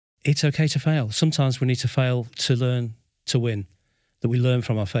it's okay to fail. Sometimes we need to fail to learn to win, that we learn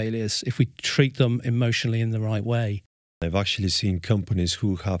from our failures if we treat them emotionally in the right way. I've actually seen companies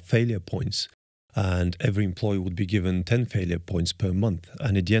who have failure points, and every employee would be given 10 failure points per month.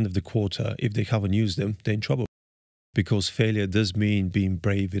 And at the end of the quarter, if they haven't used them, they're in trouble. Because failure does mean being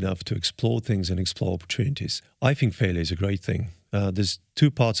brave enough to explore things and explore opportunities. I think failure is a great thing. There's two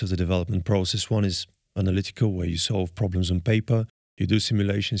parts of the development process. One is analytical, where you solve problems on paper, you do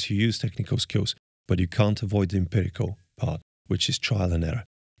simulations, you use technical skills, but you can't avoid the empirical part, which is trial and error.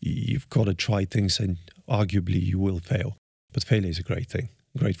 You've got to try things and arguably you will fail. But failure is a great thing,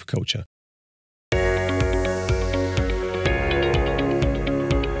 great for culture.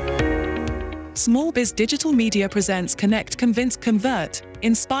 Small Biz Digital Media presents Connect, Convince, Convert,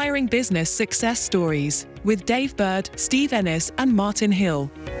 Inspiring Business Success Stories with Dave Bird, Steve Ennis and Martin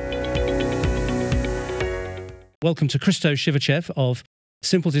Hill. Welcome to Kristo Shivachev of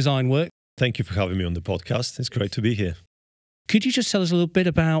Simple Design Work. Thank you for having me on the podcast. It's great to be here. Could you just tell us a little bit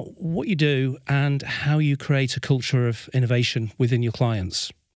about what you do and how you create a culture of innovation within your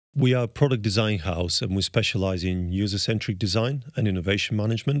clients? We are a product design house and we specialize in user-centric design and innovation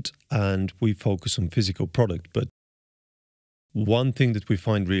management, and we focus on physical product. But one thing that we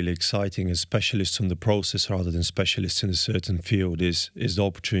find really exciting as specialists on the process rather than specialists in a certain field is the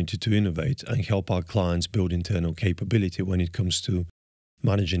opportunity to innovate and help our clients build internal capability when it comes to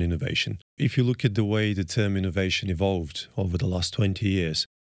managing innovation. If you look at the way the term innovation evolved over the last 20 years,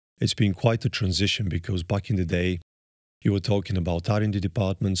 it's been quite a transition, because back in the day, you were talking about R&D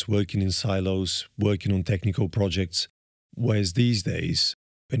departments, working in silos, working on technical projects, whereas these days,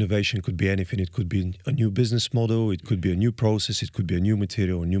 innovation could be anything. It could be a new business model, it could be a new process, it could be a new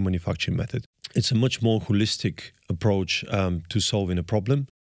material, a new manufacturing method. It's a much more holistic approach to solving a problem.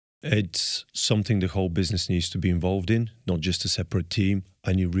 It's something the whole business needs to be involved in, not just a separate team,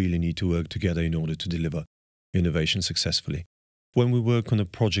 and you really need to work together in order to deliver innovation successfully. When we work on a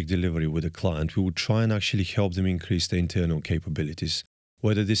project delivery with a client, we would try and actually help them increase their internal capabilities,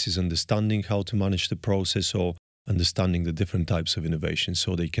 whether this is understanding how to manage the process or understanding the different types of innovation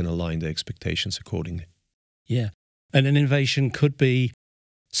so they can align their expectations accordingly. Yeah. And an innovation could be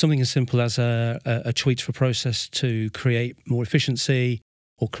something as simple as a tweak for a process to create more efficiency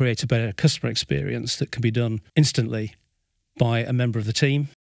or create a better customer experience that can be done instantly by a member of the team,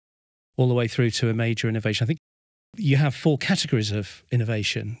 all the way through to a major innovation. I think you have 4 categories of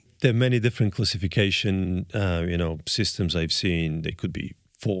innovation. There are many different classification systems I've seen. They could be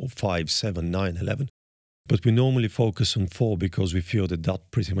 4, 5, 7, 9, 11. But we normally focus on 4 because we feel that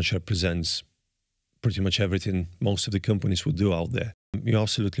that pretty much represents pretty much everything most of the companies would do out there. You're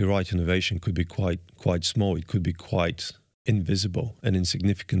absolutely right. Innovation could be quite small. It could be quite invisible and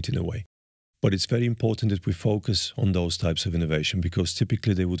insignificant in a way. But it's very important that we focus on those types of innovation, because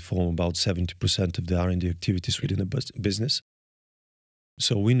typically they would form about 70% of the R&D activities within a business.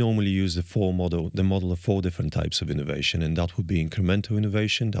 So we normally use the model of 4 different types of innovation, and that would be incremental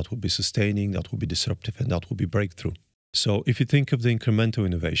innovation, that would be sustaining, that would be disruptive, and that would be breakthrough. So if you think of the incremental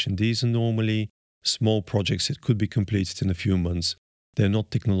innovation, these are normally small projects that could be completed in a few months. They're not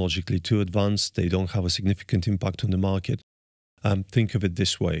technologically too advanced. They don't have a significant impact on the market. Think of it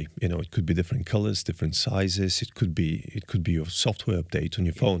this way, it could be different colors, different sizes. It could be your software update on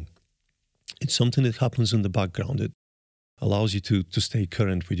your phone. It's something that happens in the background that allows you to stay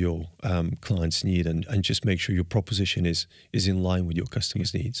current with your client's need and just make sure your proposition is in line with your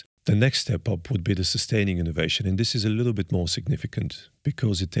customer's needs. The next step up would be the sustaining innovation. And this is a little bit more significant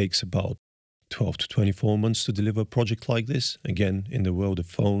because it takes about 12 to 24 months to deliver a project like this. Again, in the world of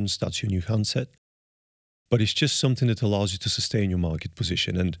phones, that's your new handset. But it's just something that allows you to sustain your market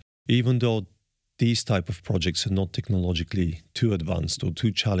position. And even though these type of projects are not technologically too advanced or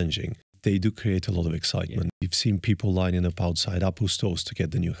too challenging, they do create a lot of excitement. You've seen people lining up outside Apple stores to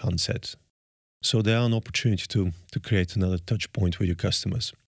get the new handset. So they are an opportunity to create another touch point with your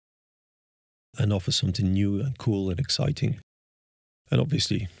customers and offer something new and cool and exciting. And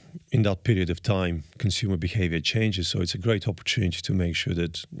obviously, in that period of time, consumer behavior changes. So it's a great opportunity to make sure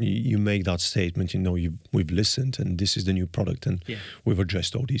that you make that statement, we've listened and this is the new product and we've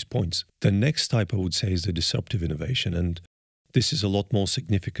addressed all these points. The next type I would say is the disruptive innovation. And this is a lot more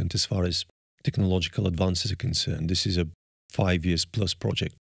significant as far as technological advances are concerned. This is a 5 years plus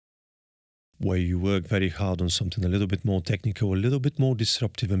project where you work very hard on something a little bit more technical, a little bit more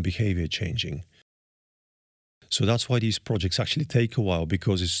disruptive and behavior changing. So that's why these projects actually take a while,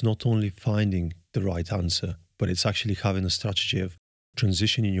 because it's not only finding the right answer, but it's actually having a strategy of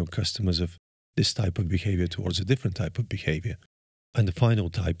transitioning your customers of this type of behavior towards a different type of behavior. And the final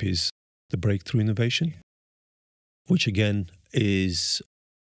type is the breakthrough innovation, which again is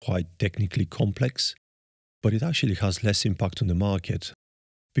quite technically complex, but it actually has less impact on the market,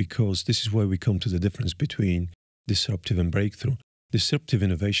 because this is where we come to the difference between disruptive and breakthrough. Disruptive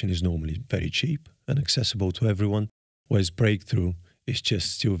innovation is normally very cheap and accessible to everyone, whereas breakthrough is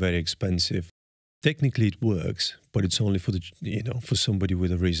just still very expensive. Technically it works, but it's only for for somebody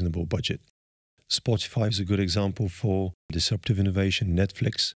with a reasonable budget. Spotify is a good example for disruptive innovation.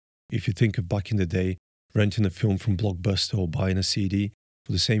 Netflix, if you think of back in the day, renting a film from Blockbuster or buying a CD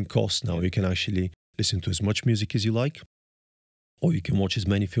for the same cost, now you can actually listen to as much music as you like, or you can watch as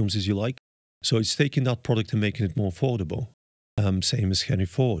many films as you like. So it's taking that product and making it more affordable. Same as Henry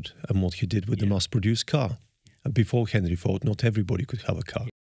Ford and what he did with the mass-produced car. Before Henry Ford, not everybody could have a car,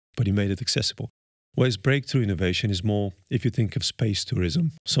 but he made it accessible. Whereas breakthrough innovation is more, if you think of space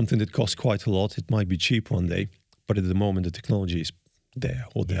tourism, something that costs quite a lot. It might be cheap one day, but at the moment the technology is there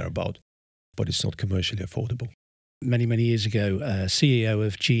or thereabout, but it's not commercially affordable. Many, many years ago, CEO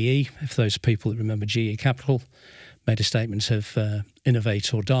of GE, if those people that remember GE Capital, made a statement of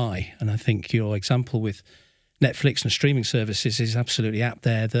innovate or die. And I think your example with Netflix and streaming services is absolutely apt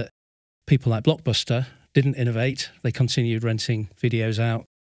there, that people like Blockbuster didn't innovate. They continued renting videos out,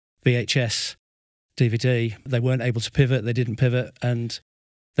 VHS, DVD. They weren't able to pivot. They didn't pivot, and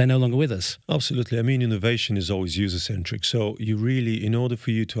they're no longer with us. Absolutely. I mean, innovation is always user-centric. So you really, in order for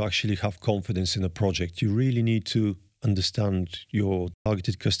you to actually have confidence in a project, you really need to understand your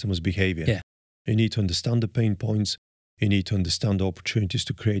targeted customer's behavior. Yeah. You need to understand the pain points. You need to understand the opportunities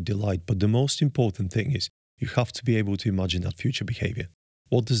to create delight. But the most important thing is you have to be able to imagine that future behavior.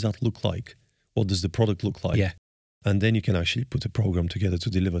 What does that look like? What does the product look like? Yeah. And then you can actually put a program together to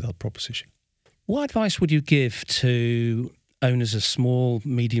deliver that proposition. What advice would you give to owners of small,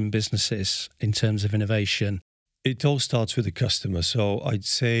 medium businesses in terms of innovation? It all starts with the customer. So I'd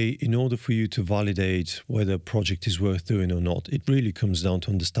say in order for you to validate whether a project is worth doing or not, it really comes down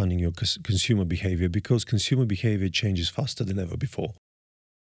to understanding your consumer behavior, because consumer behavior changes faster than ever before.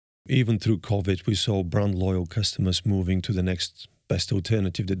 Even through COVID, we saw brand loyal customers moving to the next best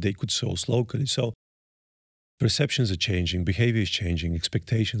alternative that they could source locally. So perceptions are changing, behavior is changing,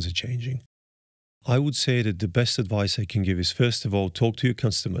 expectations are changing. I would say that the best advice I can give is, first of all, talk to your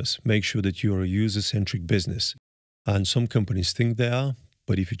customers. Make sure that you are a user-centric business. And some companies think they are,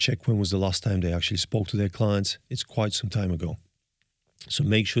 but if you check when was the last time they actually spoke to their clients, it's quite some time ago. So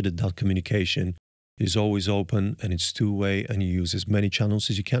make sure that that communication is always open and it's two-way, and you use as many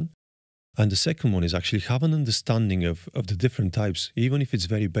channels as you can. And the second one is actually have an understanding of the different types, even if it's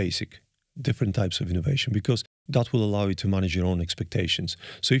very basic, different types of innovation, because that will allow you to manage your own expectations.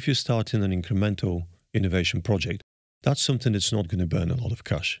 So if you're starting an incremental innovation project, that's something that's not going to burn a lot of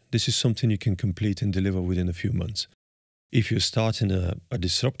cash. This is something you can complete and deliver within a few months. If you're starting a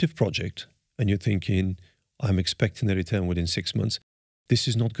disruptive project and you're thinking, I'm expecting a return within 6 months, this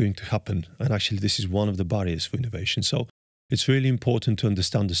is not going to happen. And actually, this is one of the barriers for innovation. So it's really important to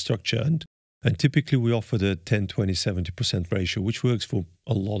understand the structure. And typically, we offer the 10, 20, 70% ratio, which works for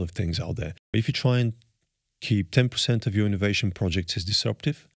a lot of things out there. If you try and keep 10% of your innovation projects as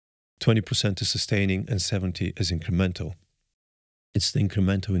disruptive, 20% as sustaining, and 70% as incremental. It's the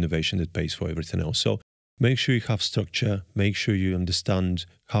incremental innovation that pays for everything else. So make sure you have structure, make sure you understand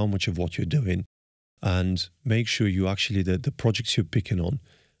how much of what you're doing, and make sure you actually, the projects you're picking on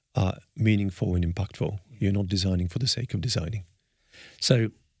are meaningful and impactful. You're not designing for the sake of designing. So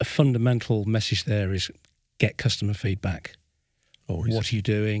a fundamental message there is get customer feedback. Always. What are you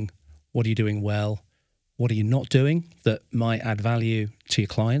doing? What are you doing well? What are you not doing that might add value to your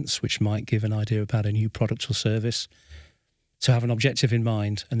clients, which might give an idea about a new product or service? So have an objective in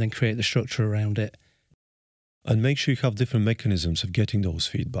mind and then create the structure around it. And make sure you have different mechanisms of getting those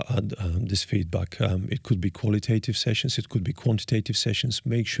feedback. This feedback, it could be qualitative sessions, it could be quantitative sessions.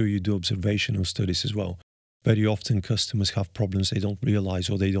 Make sure you do observational studies as well. Very often customers have problems they don't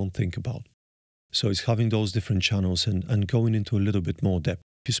realize or they don't think about. So it's having those different channels and going into a little bit more depth.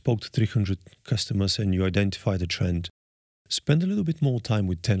 If you spoke to 300 customers and you identified a trend, spend a little bit more time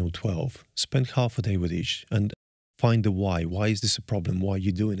with 10 or 12. Spend half a day with each and find the why. Why is this a problem? Why are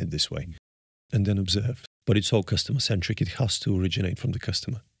you doing it this way? And then observe. But it's all customer-centric. It has to originate from the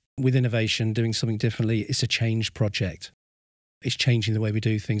customer. With innovation, doing something differently, it's a change project. It's changing the way we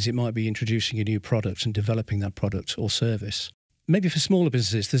do things. It might be introducing a new product and developing that product or service. Maybe for smaller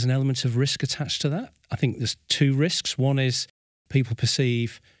businesses, there's an element of risk attached to that. I think there's two risks. One is people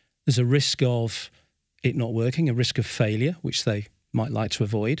perceive there's a risk of it not working, a risk of failure, which they might like to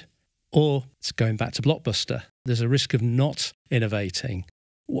avoid. Or it's going back to Blockbuster. There's a risk of not innovating.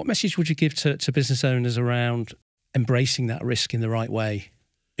 What message would you give to business owners around embracing that risk in the right way?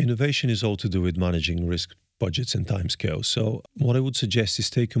 Innovation is all to do with managing risk budgets and timescales. So what I would suggest is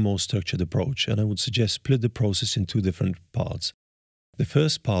take a more structured approach, and I would suggest split the process in two different parts. The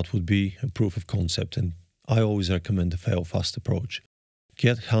first part would be a proof of concept, and I always recommend the fail-fast approach.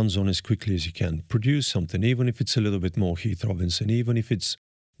 Get hands-on as quickly as you can. Produce something, even if it's a little bit more Heath Robinson, even if it's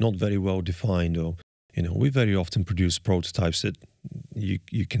not very well defined, or we very often produce prototypes that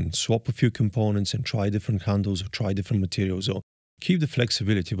you can swap a few components and try different handles or try different materials, or keep the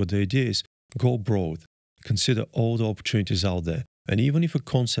flexibility. But the idea is go broad, consider all the opportunities out there. And even if a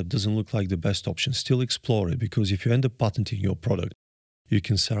concept doesn't look like the best option, still explore it, because if you end up patenting your product, you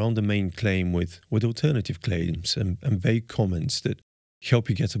can surround the main claim with alternative claims and vague comments that help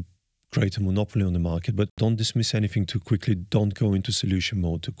you get a greater monopoly on the market. But don't dismiss anything too quickly. Don't go into solution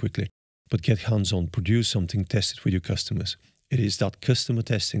mode too quickly. But get hands-on, produce something, test it with your customers. It is that customer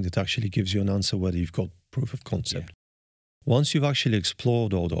testing that actually gives you an answer whether you've got proof of concept. Yeah. Once you've actually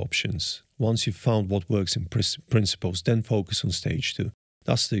explored all the options, once you've found what works in principles, then focus on stage 2.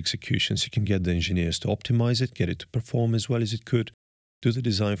 That's the execution. So you can get the engineers to optimize it, get it to perform as well as it could, do the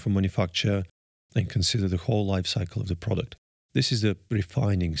design for manufacture, and consider the whole life cycle of the product. This is the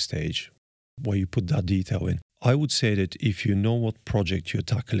refining stage, where you put that detail in. I would say that if you know what project you're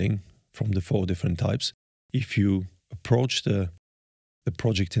tackling from the 4 different types, if you approach the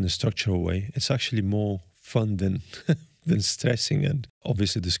project in a structural way, it's actually more fun than stressing, and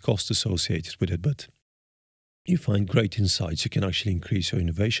obviously there's cost associated with it, but you find great insights. You can actually increase your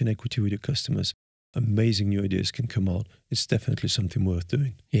innovation equity with your customers. Amazing new ideas can come out. It's definitely something worth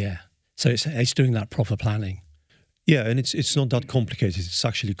doing. Yeah. So it's doing that proper planning. Yeah, and it's not that complicated. It's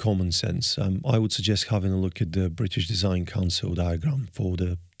actually common sense. I would suggest having a look at the British Design Council diagram for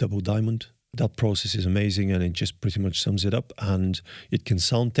the double diamond. That process is amazing, and it just pretty much sums it up. And it can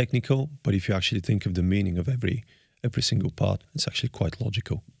sound technical, but if you actually think of the meaning of every single part, it's actually quite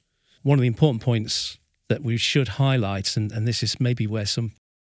logical. One of the important points that we should highlight, and this is maybe where some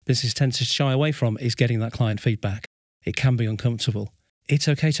businesses tend to shy away from, is getting that client feedback. It can be uncomfortable. It's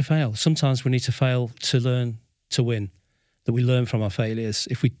okay to fail. Sometimes we need to fail to learn to win, that we learn from our failures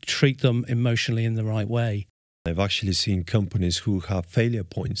if we treat them emotionally in the right way. I've actually seen companies who have failure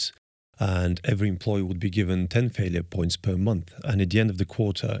points, and every employee would be given 10 failure points per month. And at the end of the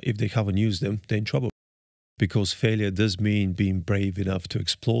quarter, if they haven't used them, they're in trouble. Because failure does mean being brave enough to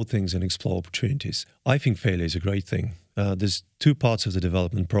explore things and explore opportunities. I think failure is a great thing. There's 2 parts of the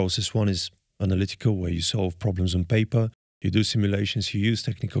development process. One is analytical, where you solve problems on paper, you do simulations, you use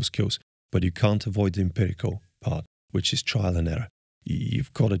technical skills, but you can't avoid the empirical part, which is trial and error.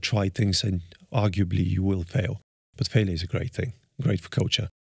 You've got to try things, and arguably you will fail. But failure is a great thing, great for culture.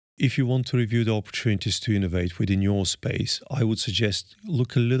 If you want to review the opportunities to innovate within your space, I would suggest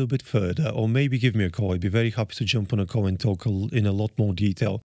look a little bit further, or maybe give me a call. I'd be very happy to jump on a call and talk in a lot more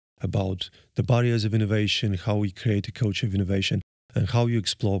detail about the barriers of innovation, how we create a culture of innovation, and how you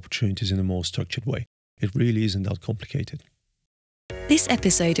explore opportunities in a more structured way. It really isn't that complicated. This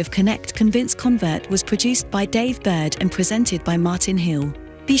episode of Connect, Convince, Convert was produced by Dave Bird and presented by Martin Hill.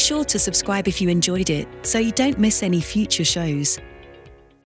 Be sure to subscribe if you enjoyed it, so you don't miss any future shows.